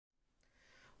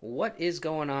What is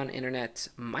going on, internet?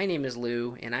 My name is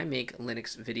Lou and I make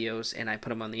Linux videos and I put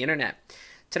them on the internet.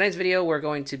 Tonight's video we're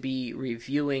going to be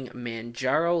reviewing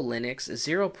Manjaro Linux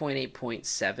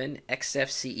 0.8.7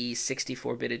 XFCE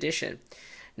 64-bit edition.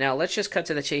 Now let's just cut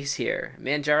to the chase here.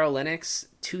 Manjaro Linux,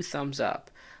 2 thumbs up.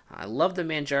 I love the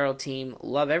Manjaro team,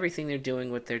 love everything they're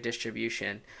doing with their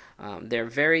distribution. They're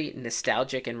very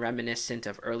nostalgic and reminiscent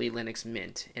of early Linux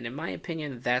Mint, and in my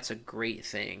opinion that's a great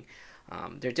thing.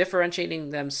 They're differentiating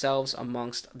themselves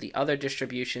amongst the other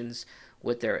distributions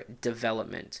with their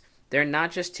development. They're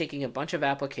not just taking a bunch of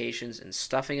applications and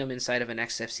stuffing them inside of an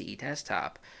XFCE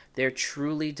desktop. They're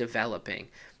truly developing.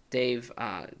 They've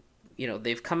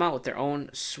come out with their own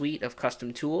suite of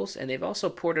custom tools, and they've also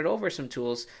ported over some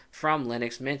tools from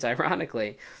Linux Mint,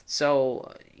 ironically.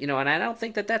 So, and I don't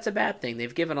think that that's a bad thing.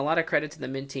 They've given a lot of credit to the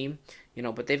Mint team,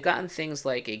 but they've gotten things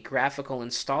like a graphical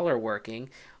installer working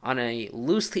on a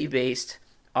loosely based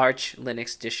Arch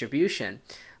Linux distribution.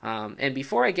 And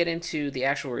before I get into the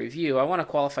actual review, I want to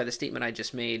qualify the statement I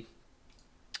just made.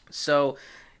 So,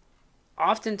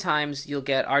 oftentimes you'll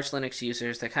get Arch Linux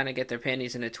users that kind of get their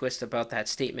panties in a twist about that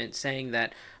statement saying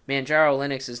that Manjaro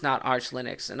Linux is not Arch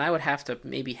Linux, and I would have to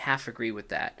maybe half agree with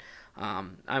that.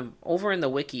 I'm over in the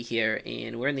wiki here,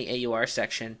 and we're in the AUR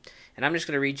section, and I'm just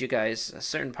going to read you guys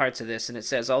certain parts of this, and it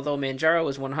says, although Manjaro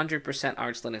is 100%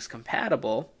 Arch Linux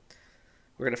compatible,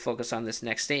 we're going to focus on this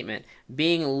next statement,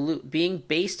 being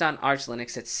based on Arch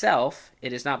Linux itself,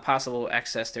 it is not possible to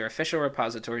access their official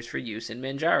repositories for use in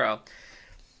Manjaro.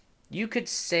 You could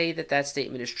say that that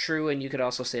statement is true, and you could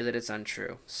also say that it's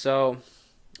untrue. So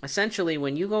essentially,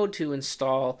 when you go to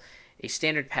install a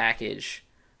standard package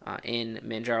in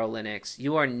Manjaro Linux,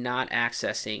 you are not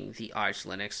accessing the Arch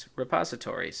Linux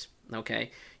repositories.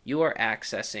 Okay, you are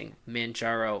accessing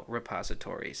Manjaro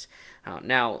repositories.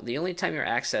 Now, the only time you're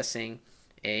accessing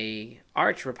a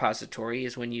Arch repository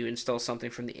is when you install something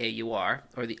from the AUR,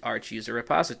 or the Arch user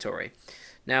repository.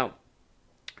 Now,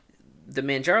 the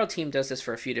Manjaro team does this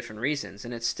for a few different reasons,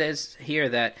 and it says here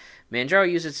that Manjaro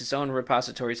uses its own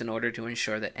repositories in order to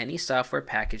ensure that any software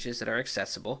packages that are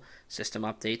accessible, system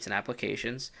updates, and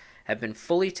applications have been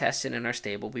fully tested and are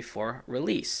stable before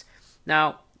release.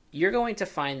 Now, you're going to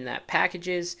find that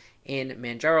packages in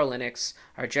Manjaro Linux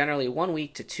are generally 1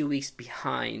 week to 2 weeks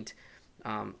behind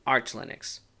Arch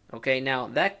Linux. Okay, now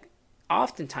that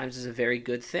oftentimes is a very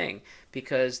good thing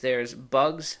because there's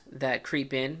bugs that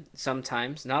creep in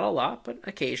sometimes, not a lot, but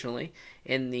occasionally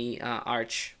in the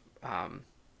Arch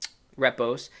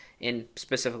repos, and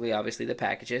specifically obviously the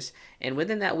packages, and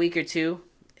within that week or two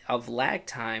of lag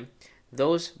time,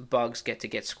 those bugs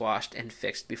get squashed and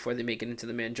fixed before they make it into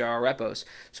the Manjaro repos.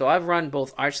 So I've run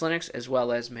both Arch Linux as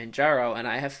well as Manjaro, and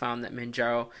I have found that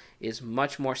Manjaro is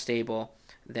much more stable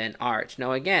than Arch.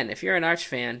 Now again, if you're an Arch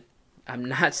fan, I'm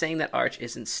not saying that Arch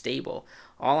isn't stable.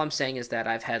 All I'm saying is that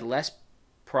I've had less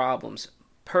problems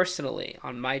personally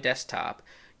on my desktop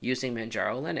using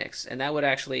Manjaro Linux, and that would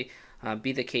actually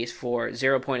be the case for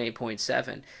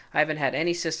 0.8.7. I haven't had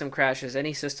any system crashes,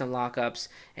 any system lockups,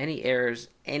 any errors,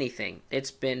 anything. It's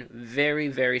been very,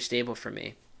 very stable for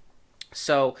me.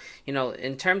 So,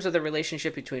 in terms of the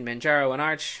relationship between Manjaro and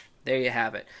Arch, there you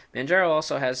have it. Manjaro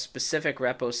also has specific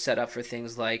repos set up for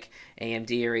things like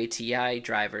AMD or ATI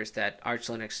drivers that Arch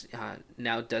Linux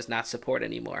now does not support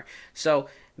anymore. So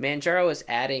Manjaro is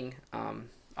adding,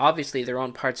 obviously, their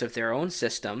own parts of their own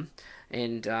system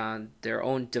and their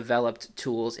own developed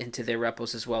tools into their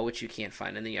repos as well, which you can't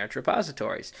find in the Arch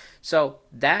repositories. So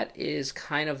that is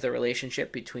kind of the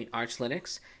relationship between Arch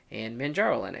Linux and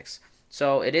Manjaro Linux.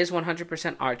 So it is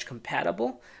 100% Arch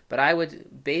compatible, but I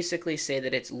would basically say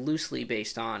that it's loosely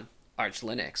based on Arch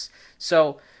Linux.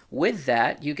 So with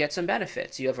that, you get some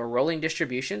benefits. You have a rolling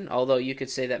distribution, although you could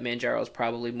say that Manjaro is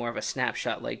probably more of a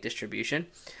snapshot-like distribution.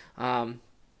 So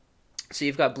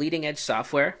you've got bleeding edge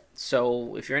software.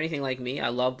 So if you're anything like me, I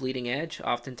love bleeding edge.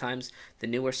 Oftentimes, the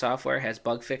newer software has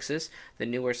bug fixes. The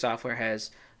newer software has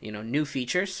new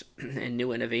features and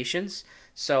new innovations.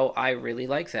 So I really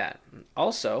like that.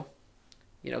 Also,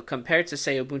 compared to,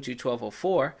 say, Ubuntu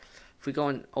 12.04, if we go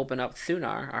and open up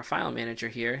Thunar, our file manager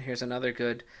here, here's another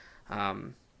good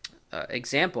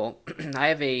example. I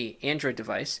have a Android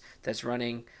device that's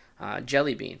running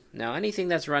Jelly Bean. Now, anything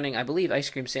that's running, I believe, Ice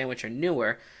Cream Sandwich or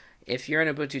newer, if you're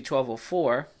in Ubuntu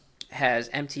 12.04, has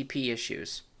MTP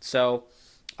issues. So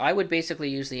I would basically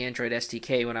use the Android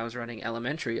SDK when I was running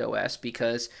Elementary OS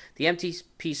because the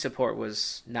MTP support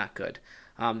was not good.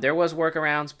 There was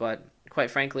workarounds, but quite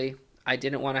frankly, I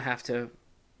didn't want to have to,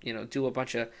 do a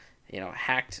bunch of,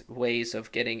 hacked ways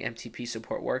of getting MTP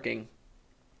support working.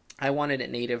 I wanted it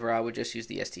native, or I would just use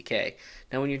the SDK.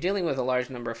 Now, when you're dealing with a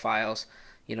large number of files,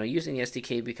 using the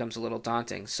SDK becomes a little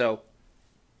daunting. So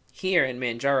here in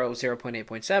Manjaro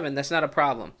 0.8.7, that's not a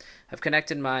problem. I've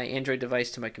connected my Android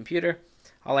device to my computer.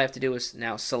 All I have to do is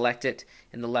now select it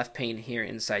in the left pane here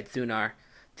inside Thunar,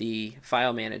 the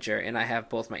file manager, and I have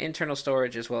both my internal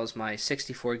storage as well as my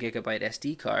 64 gigabyte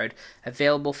SD card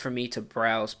available for me to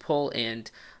browse, pull,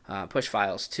 and push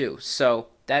files to. So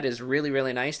that is really,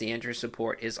 really nice. The Android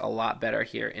support is a lot better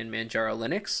here in Manjaro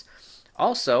Linux.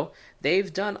 Also,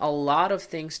 they've done a lot of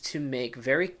things to make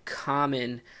very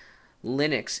common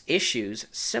Linux issues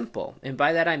simple. And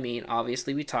by that I mean,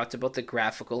 obviously, we talked about the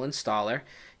graphical installer.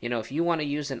 If you want to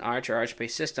use an Arch or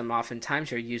Arch-based system,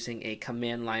 oftentimes you're using a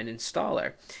command line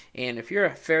installer. And if you're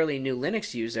a fairly new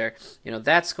Linux user,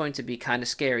 that's going to be kind of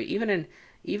scary.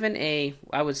 Even a,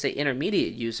 I would say,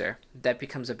 intermediate user, that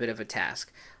becomes a bit of a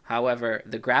task. However,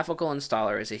 the graphical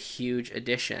installer is a huge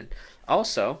addition.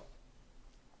 Also,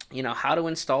 how to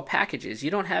install packages.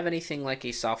 You don't have anything like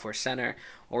a Software Center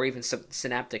or even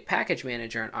Synaptic Package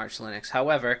Manager in Arch Linux.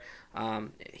 However,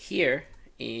 here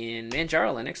in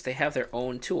Manjaro Linux, they have their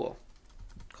own tool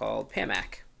called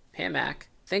Pamac. Pamac,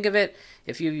 think of it,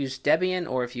 if you've used Debian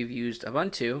or if you've used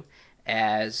Ubuntu,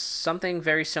 as something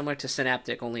very similar to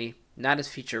Synaptic, only not as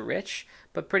feature rich,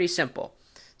 but pretty simple.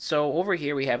 So over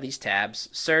here we have these tabs: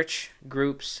 Search,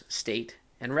 Groups, State,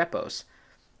 and Repos.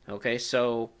 Okay,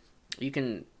 so you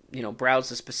can browse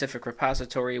the specific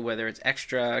repository, whether it's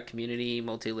extra, community,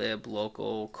 multilib,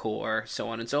 local, core, so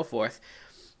on and so forth.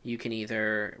 You can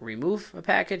either remove a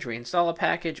package, reinstall a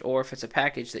package, or if it's a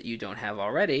package that you don't have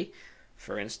already,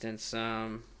 for instance,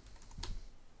 let's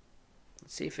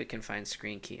see if it can find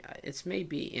screen key. It's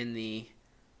maybe in the,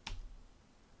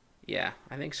 yeah,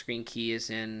 I think screen key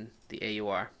is in the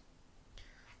AUR.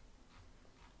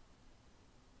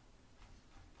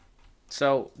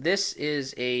 So this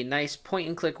is a nice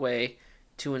point-and-click way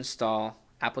to install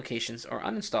applications or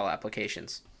uninstall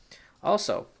applications.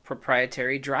 Also,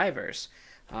 proprietary drivers.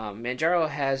 Manjaro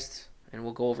has, and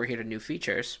we'll go over here to new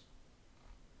features,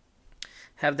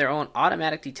 have their own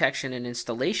automatic detection and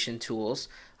installation tools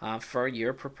for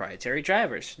your proprietary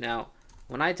drivers. Now,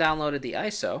 when I downloaded the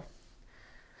ISO,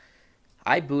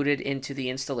 I booted into the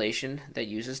installation that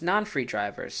uses non-free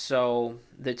drivers. So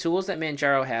the tools that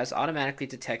Manjaro has automatically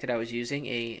detected I was using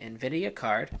a NVIDIA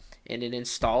card, and it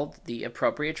installed the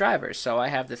appropriate drivers. So I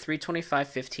have the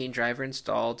 325.15 driver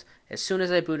installed as soon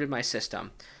as I booted my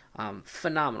system.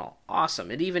 Phenomenal,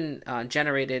 awesome. It even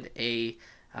generated a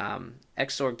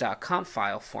xorg.conf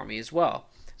file for me as well.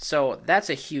 So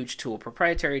that's a huge tool.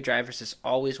 Proprietary drivers is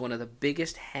always one of the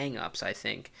biggest hang-ups, I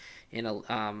think, in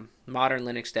a modern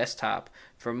Linux desktop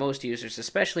for most users,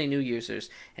 especially new users,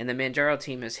 and the Manjaro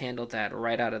team has handled that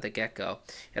right out of the get-go.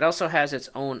 It also has its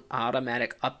own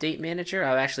automatic update manager.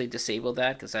 I've actually disabled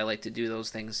that because I like to do those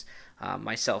things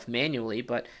myself manually,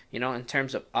 but in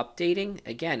terms of updating,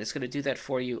 again, it's going to do that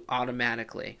for you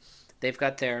automatically. They've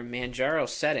got their Manjaro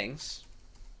settings.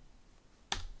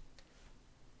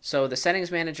 So the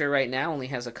settings manager right now only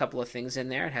has a couple of things in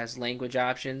there. It has language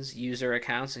options, user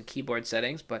accounts, and keyboard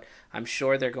settings, but I'm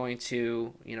sure they're going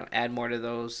to add more to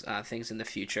those things in the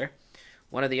future.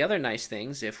 One of the other nice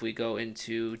things, if we go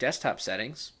into desktop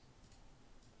settings,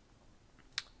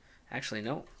 actually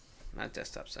no, not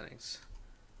desktop settings,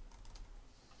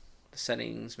 the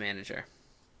settings manager.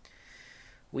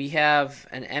 We have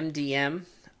an MDM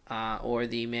or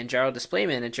the Manjaro Display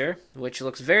Manager, which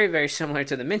looks very, very similar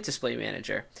to the Mint Display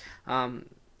Manager.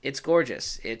 It's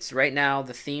gorgeous. It's right now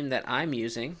the theme that I'm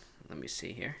using. Let me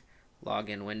see here.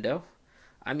 Login window.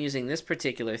 I'm using this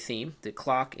particular theme, the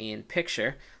clock and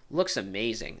picture. Looks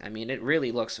amazing. I mean, it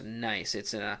really looks nice.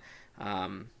 It's a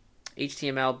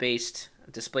HTML-based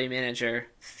display manager,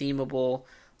 themable.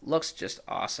 Looks just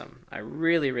awesome. I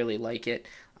really, really like it.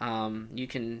 You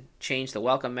can change the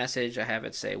welcome message. I have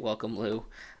it say, "Welcome, Lou."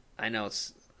 I know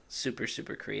it's super,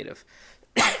 super creative.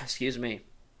 Excuse me.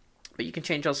 But you can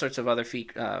change all sorts of other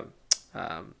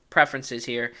preferences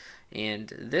here.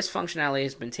 And this functionality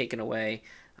has been taken away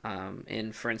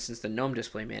in, for instance, the GNOME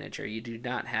Display Manager. You do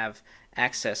not have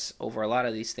access over a lot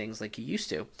of these things like you used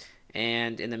to.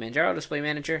 And in the Manjaro Display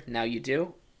Manager, now you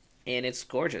do. And it's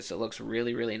gorgeous. It looks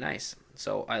really, really nice.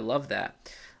 So I love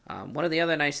that. One of the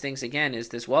other nice things, again, is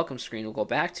this welcome screen. We'll go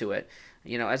back to it.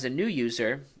 As a new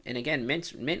user, and again,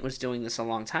 Mint was doing this a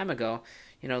long time ago,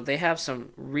 they have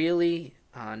some really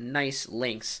nice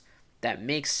links that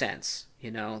make sense.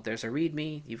 There's a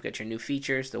README, you've got your new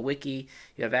features, the wiki,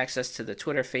 you have access to the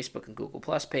Twitter, Facebook, and Google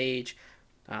Plus page,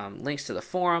 links to the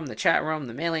forum, the chat room,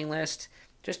 the mailing list.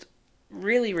 Just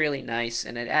really, really nice,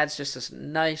 and it adds just this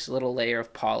nice little layer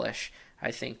of polish,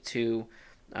 I think, to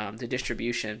the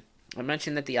distribution. I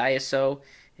mentioned that the ISO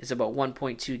is about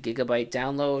 1.2 gigabyte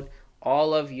download.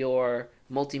 All of your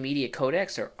multimedia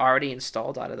codecs are already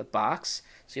installed out of the box,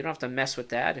 so you don't have to mess with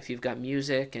that. If you've got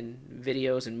music and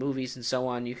videos and movies and so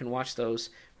on, you can watch those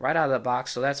right out of the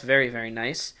box, so that's very, very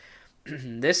nice.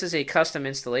 This is a custom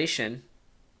installation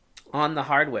on the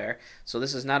hardware, so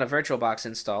this is not a VirtualBox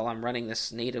install. I'm running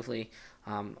this natively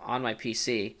on my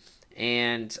PC,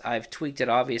 and I've tweaked it.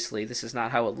 Obviously, this is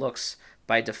not how it looks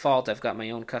by default. I've got my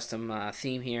own custom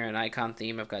theme here, an icon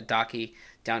theme. I've got Docky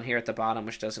down here at the bottom,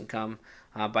 which doesn't come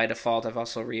by default. I've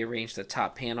also rearranged the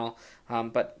top panel,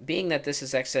 but being that this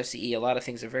is XFCE, a lot of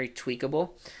things are very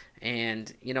tweakable,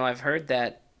 and I've heard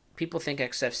that people think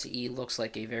XFCE looks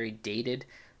like a very dated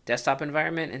desktop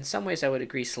environment. In some ways I would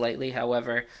agree slightly.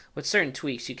 However, with certain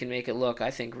tweaks you can make it look,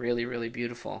 I think, really, really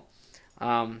beautiful.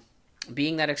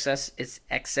 Being that it's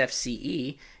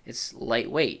XFCE, it's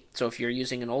lightweight. So if you're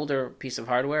using an older piece of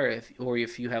hardware, or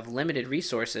if you have limited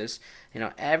resources,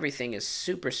 everything is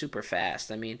super, super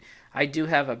fast. I mean, I do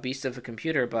have a beast of a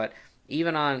computer, but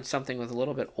even on something with a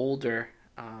little bit older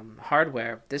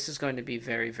hardware, this is going to be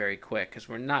very, very quick because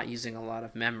we're not using a lot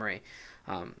of memory.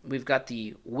 We've got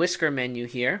the whisker menu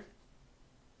here.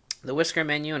 The whisker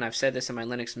menu, and I've said this in my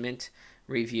Linux Mint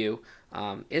review,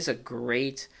 is a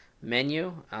great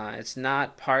menu. It's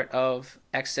not part of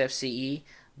XFCE,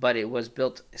 but it was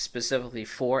built specifically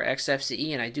for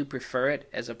XFCE, and I do prefer it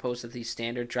as opposed to the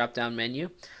standard drop-down menu.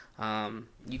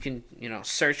 You can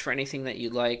search for anything that you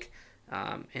like,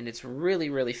 and it's really,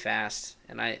 really fast,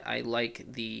 and I like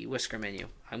the whisker menu.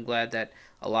 I'm glad that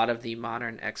a lot of the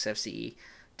modern XFCE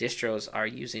distros are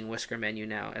using whisker menu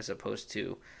now as opposed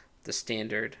to the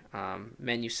standard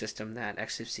menu system that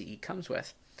XFCE comes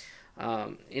with.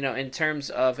 In terms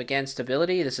of, again,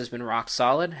 stability, this has been rock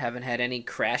solid. Haven't had any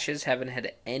crashes, haven't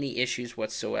had any issues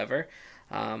whatsoever.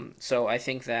 So I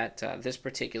think that this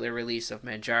particular release of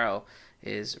Manjaro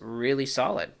is really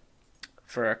solid.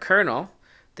 For a kernel,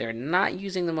 they're not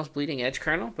using the most bleeding edge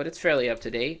kernel, but it's fairly up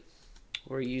to date.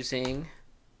 We're using,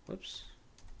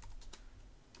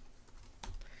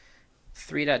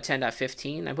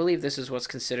 3.10.15. I believe this is what's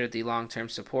considered the long-term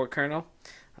support kernel.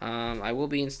 I will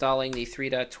be installing the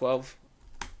 3.12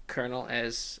 kernel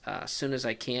as soon as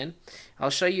I can. I'll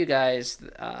show you guys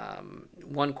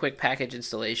one quick package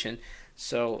installation.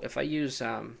 So if I use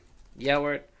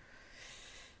Yelwert,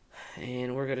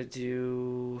 and we're going to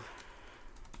do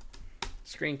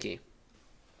ScreenKey.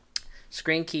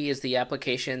 ScreenKey is the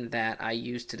application that I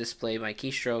use to display my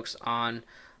keystrokes on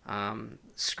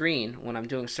screen when I'm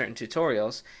doing certain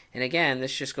tutorials. And again,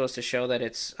 this just goes to show that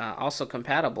it's also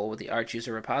compatible with the Arch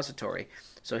user repository.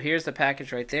 So here's the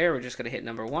package right there. We're just going to hit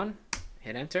number 1,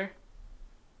 hit enter.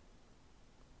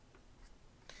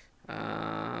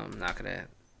 I'm not going to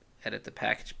edit the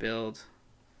package build.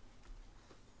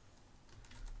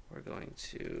 We're going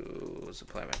to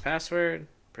supply my password,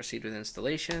 proceed with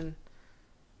installation,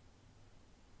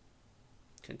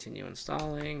 continue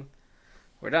installing.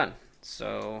 We're done.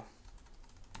 So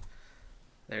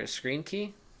there's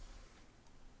ScreenKey.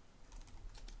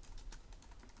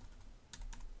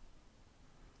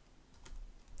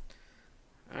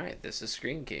 Alright, this is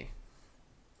ScreenKey.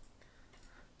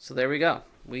 So there we go.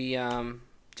 We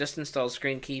just installed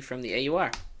ScreenKey from the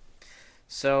AUR.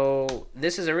 So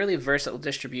this is a really versatile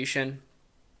distribution.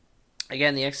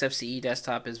 Again, the XFCE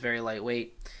desktop is very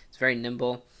lightweight. It's very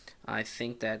nimble. I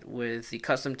think that with the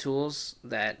custom tools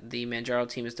that the Manjaro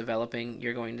team is developing,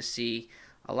 you're going to see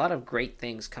a lot of great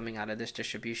things coming out of this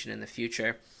distribution in the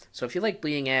future. So if you like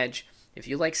bleeding edge, if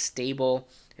you like stable,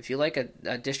 if you like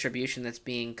a distribution that's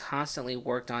being constantly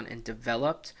worked on and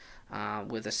developed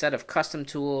with a set of custom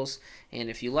tools, and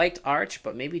if you liked Arch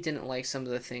but maybe didn't like some of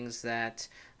the things that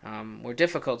were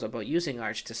difficult about using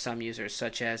Arch to some users,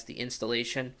 such as the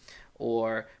installation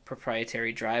or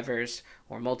proprietary drivers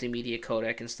or multimedia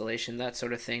codec installation, that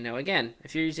sort of thing. Now again,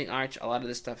 if you're using Arch, a lot of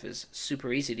this stuff is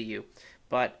super easy to you.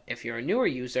 But if you're a newer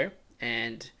user,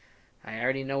 and I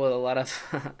already know what a lot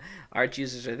of Arch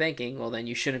users are thinking, well then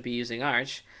you shouldn't be using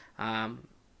Arch. I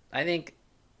think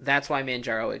that's why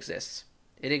Manjaro exists.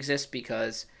 It exists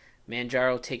because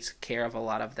Manjaro takes care of a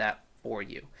lot of that for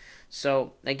you.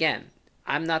 So again,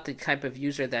 I'm not the type of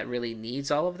user that really needs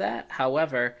all of that.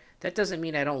 However, that doesn't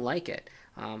mean I don't like it.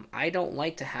 I don't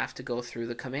like to have to go through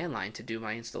the command line to do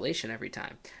my installation every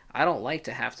time. I don't like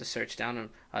to have to search down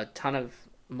a ton of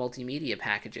multimedia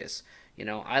packages.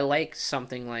 I like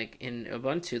something like in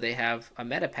Ubuntu, they have a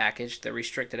meta package, the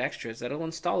restricted extras, that'll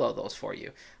install all those for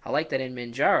you. I like that in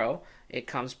Manjaro, it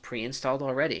comes pre-installed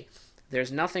already.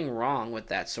 There's nothing wrong with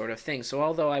that sort of thing. So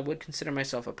although I would consider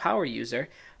myself a power user,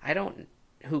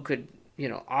 who could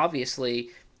obviously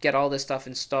get all this stuff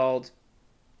installed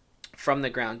from the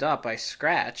ground up by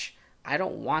scratch, I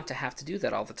don't want to have to do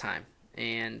that all the time.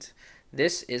 And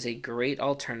this is a great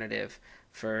alternative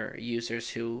for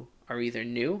users who are either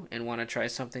new and want to try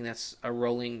something that's a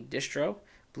rolling distro,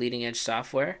 bleeding edge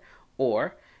software,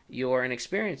 or you're an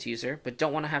experienced user but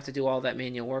don't want to have to do all that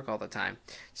manual work all the time.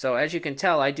 So as you can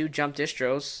tell, I do jump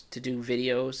distros to do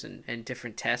videos and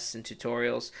different tests and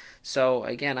tutorials. So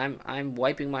again, I'm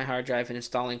wiping my hard drive and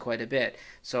installing quite a bit.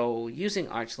 So using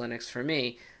Arch Linux for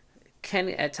me can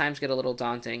at times get a little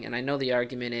daunting, and I know the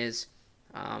argument is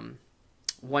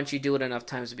once you do it enough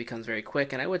times it becomes very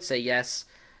quick, and I would say yes.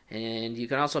 And you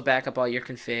can also back up all your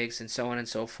configs and so on and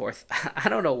so forth. I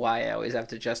don't know why I always have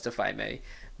to justify my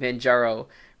Manjaro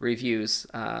reviews.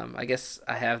 I guess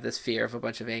I have this fear of a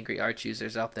bunch of angry Arch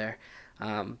users out there.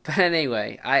 But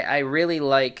anyway, I really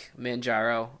like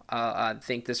Manjaro. I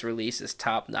think this release is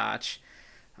top notch.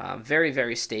 Very,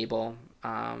 very stable.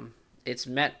 It's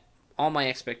met all my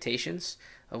expectations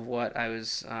of what I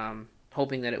was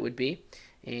hoping that it would be.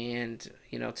 And,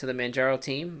 you know, to the Manjaro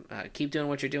team, keep doing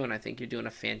what you're doing. I think you're doing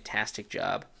a fantastic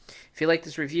job. If you like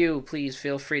this review, please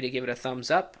feel free to give it a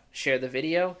thumbs up, share the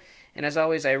video, and as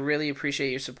always, I really appreciate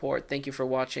your support. Thank you for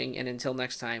watching, and until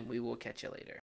next time, we will catch you later.